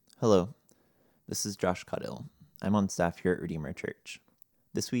Hello, this is Josh Caudill. I'm on staff here at Redeemer Church.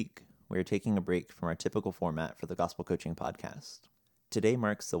 This week, we are taking a break from our typical format for the Gospel Coaching Podcast. Today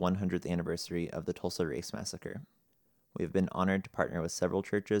marks the 100th anniversary of the Tulsa Race Massacre. We have been honored to partner with several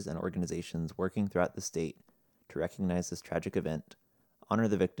churches and organizations working throughout the state to recognize this tragic event, honor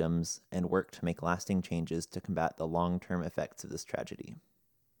the victims, and work to make lasting changes to combat the long-term effects of this tragedy.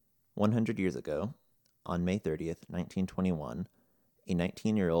 100 years ago, on May 30th, 1921, a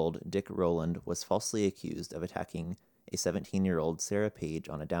 19-year-old Dick Rowland was falsely accused of attacking a 17-year-old Sarah Page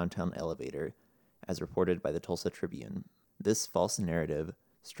on a downtown elevator, as reported by the Tulsa Tribune. This false narrative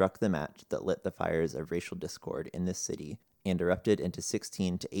struck the match that lit the fires of racial discord in this city and erupted into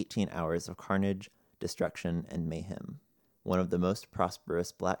 16 to 18 hours of carnage, destruction, and mayhem. One of the most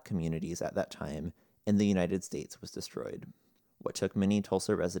prosperous black communities at that time in the United States was destroyed. What took many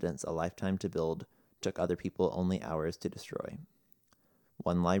Tulsa residents a lifetime to build took other people only hours to destroy.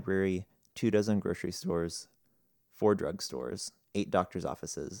 1 library, 24 grocery stores, 4 drugstores, 8 doctor's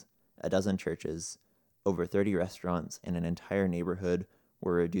offices, 12 churches, over 30 restaurants, and an entire neighborhood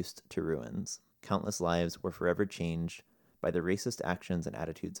were reduced to ruins. Countless lives were forever changed by the racist actions and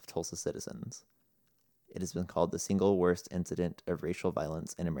attitudes of Tulsa citizens. It has been called the single worst incident of racial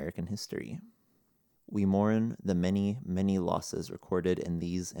violence in American history. We mourn the many, many losses recorded in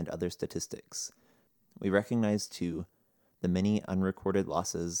these and other statistics. We recognize, too, the many unrecorded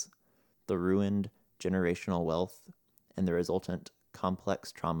losses, the ruined generational wealth, and the resultant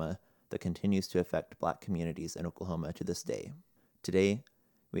complex trauma that continues to affect Black communities in Oklahoma to this day. Today,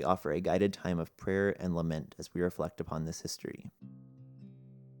 we offer a guided time of prayer and lament as we reflect upon this history.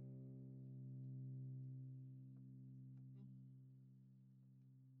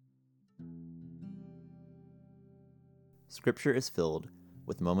 Scripture is filled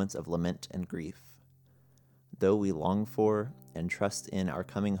with moments of lament and grief. Though we long for and trust in our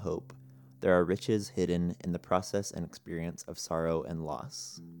coming hope, there are riches hidden in the process and experience of sorrow and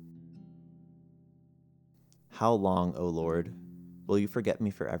loss. How long, O Lord, will you forget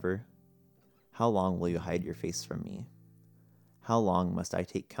me forever? How long will you hide your face from me? How long must I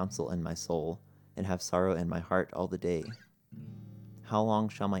take counsel in my soul and have sorrow in my heart all the day? How long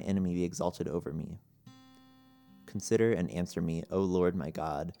shall my enemy be exalted over me? Consider and answer me, O Lord my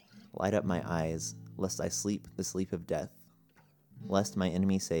God. Light up my eyes, lest I sleep the sleep of death. Lest my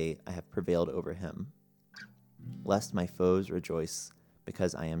enemy say, I have prevailed over him. Lest my foes rejoice,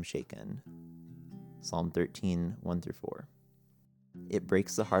 because I am shaken. Psalm 13, 1-4. It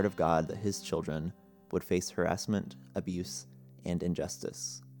breaks the heart of God that his children would face harassment, abuse, and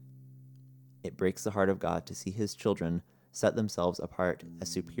injustice. It breaks the heart of God to see his children set themselves apart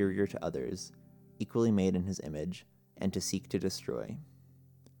as superior to others, equally made in his image, and to seek to destroy.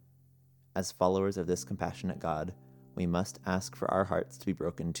 As followers of this compassionate God, we must ask for our hearts to be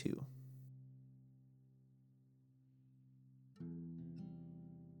broken too.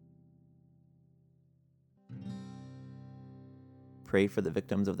 Pray for the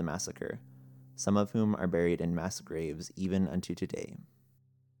victims of the massacre, some of whom are buried in mass graves even unto today.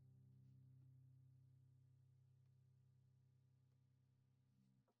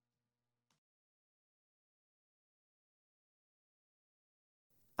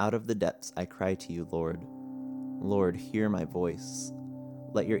 Out of the depths I cry to you, Lord. Lord, hear my voice.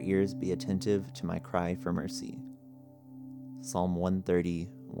 Let your ears be attentive to my cry for mercy. Psalm 130,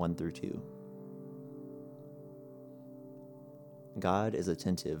 1-2. God is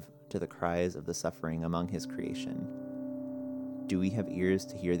attentive to the cries of the suffering among his creation. Do we have ears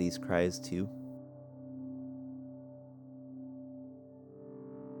to hear these cries too?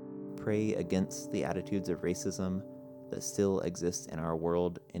 Pray against the attitudes of racism that still exist in our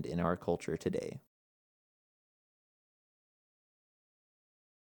world and in our culture today.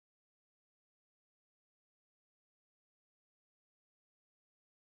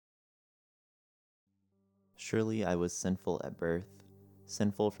 Surely I was sinful at birth,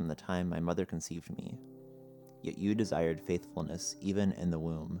 sinful from the time my mother conceived me. Yet you desired faithfulness even in the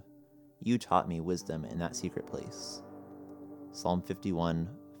womb. You taught me wisdom in that secret place. Psalm 51,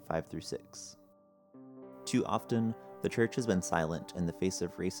 5-6. Too often, the church has been silent in the face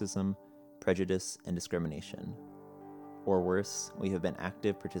of racism, prejudice, and discrimination. Or worse, we have been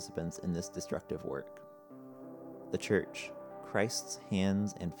active participants in this destructive work. The church, Christ's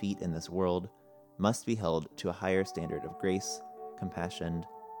hands and feet in this world, must be held to a higher standard of grace, compassion,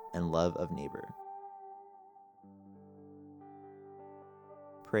 and love of neighbor.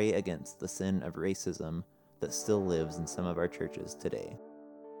 Pray against the sin of racism that still lives in some of our churches today.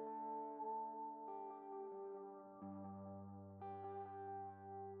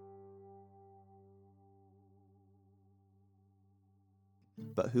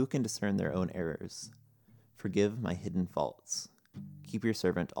 But who can discern their own errors? Forgive my hidden faults. Keep your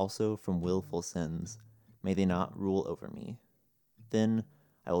servant also from willful sins. May they not rule over me. Then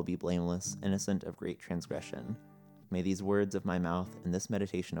I will be blameless, innocent of great transgression. May these words of my mouth and this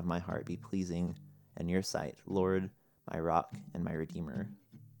meditation of my heart be pleasing in your sight, Lord, my rock and my redeemer.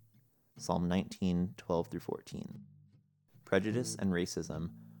 Psalm 19, 12-14. Prejudice and racism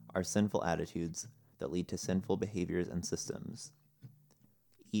are sinful attitudes that lead to sinful behaviors and systems.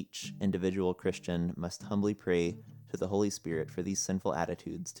 Each individual Christian must humbly pray to the Holy Spirit for these sinful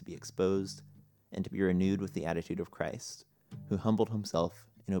attitudes to be exposed and to be renewed with the attitude of Christ, who humbled himself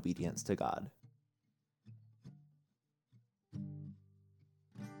in obedience to God.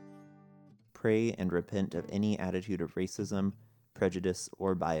 Pray and repent of any attitude of racism, prejudice,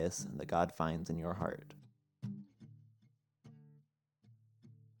 or bias that God finds in your heart.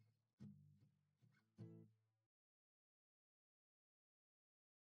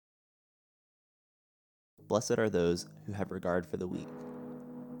 Blessed are those who have regard for the weak.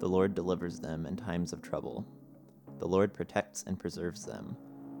 The Lord delivers them in times of trouble. The Lord protects and preserves them.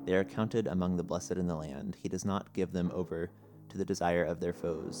 They are counted among the blessed in the land. He does not give them over to the desire of their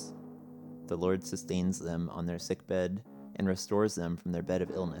foes. The Lord sustains them on their sickbed and restores them from their bed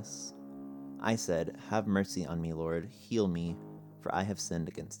of illness. I said, "Have mercy on me, Lord. Heal me, for I have sinned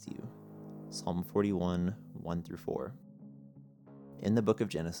against you." Psalm 41, 1-4. In the book of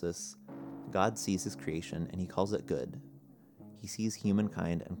Genesis, God sees his creation and he calls it good. He sees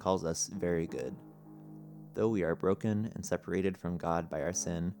humankind and calls us very good. Though we are broken and separated from God by our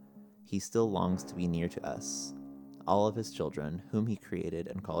sin, he still longs to be near to us, all of his children, whom he created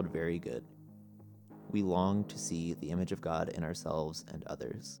and called very good. We long to see the image of God in ourselves and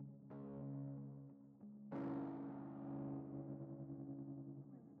others.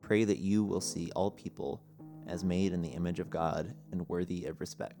 Pray that you will see all people as made in the image of God and worthy of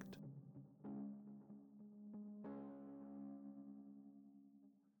respect.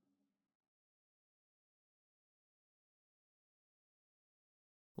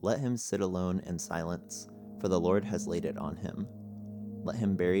 Let him sit alone in silence, for the Lord has laid it on him. Let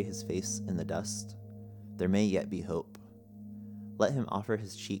him bury his face in the dust. There may yet be hope. Let him offer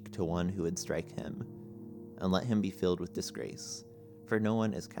his cheek to one who would strike him, and let him be filled with disgrace, for no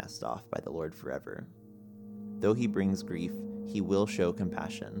one is cast off by the Lord forever. Though he brings grief, he will show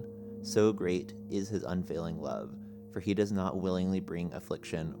compassion. So great is his unfailing love, for he does not willingly bring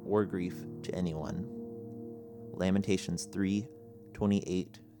affliction or grief to anyone. Lamentations 3,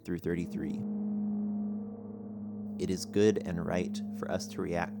 28-33. It is good and right for us to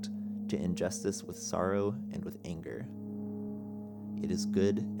react to injustice with sorrow and with anger. It is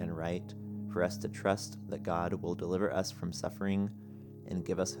good and right for us to trust that God will deliver us from suffering and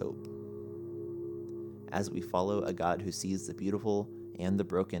give us hope. As we follow a God who sees the beautiful and the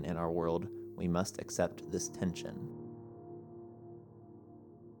broken in our world, we must accept this tension.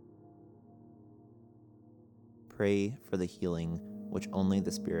 Pray for the healing which only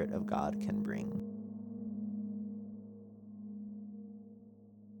the Spirit of God can bring.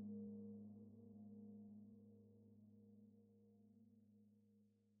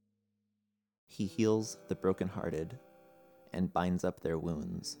 He heals the brokenhearted and binds up their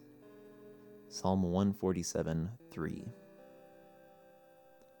wounds. Psalm 147:3.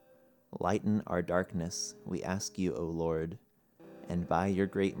 Lighten our darkness, we ask you, O Lord, and by your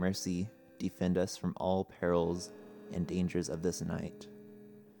great mercy defend us from all perils and dangers of this night.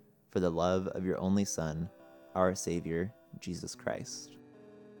 For the love of your only Son, our Savior, Jesus Christ.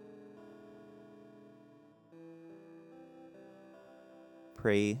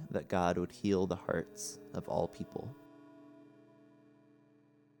 Pray that God would heal the hearts of all people.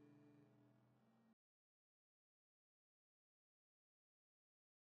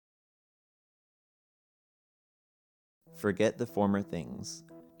 Forget the former things.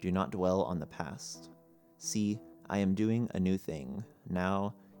 Do not dwell on the past. See, I am doing a new thing.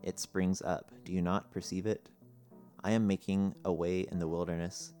 Now it springs up. Do you not perceive it? I am making a way in the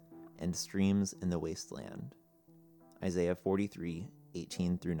wilderness and streams in the wasteland. Isaiah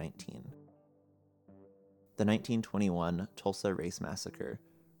 43:18-19. The 1921 Tulsa race massacre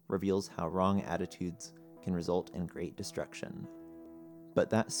reveals how wrong attitudes can result in great destruction. But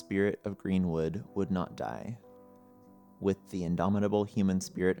that spirit of Greenwood would not die. With the indomitable human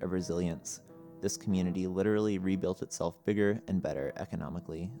spirit of resilience, this community literally rebuilt itself bigger and better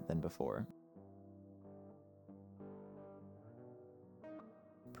economically than before.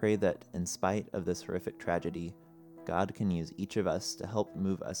 Pray that, in spite of this horrific tragedy, God can use each of us to help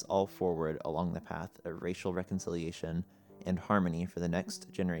move us all forward along the path of racial reconciliation and harmony for the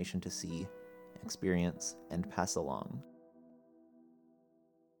next generation to see, experience, and pass along.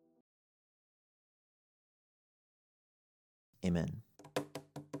 Amen.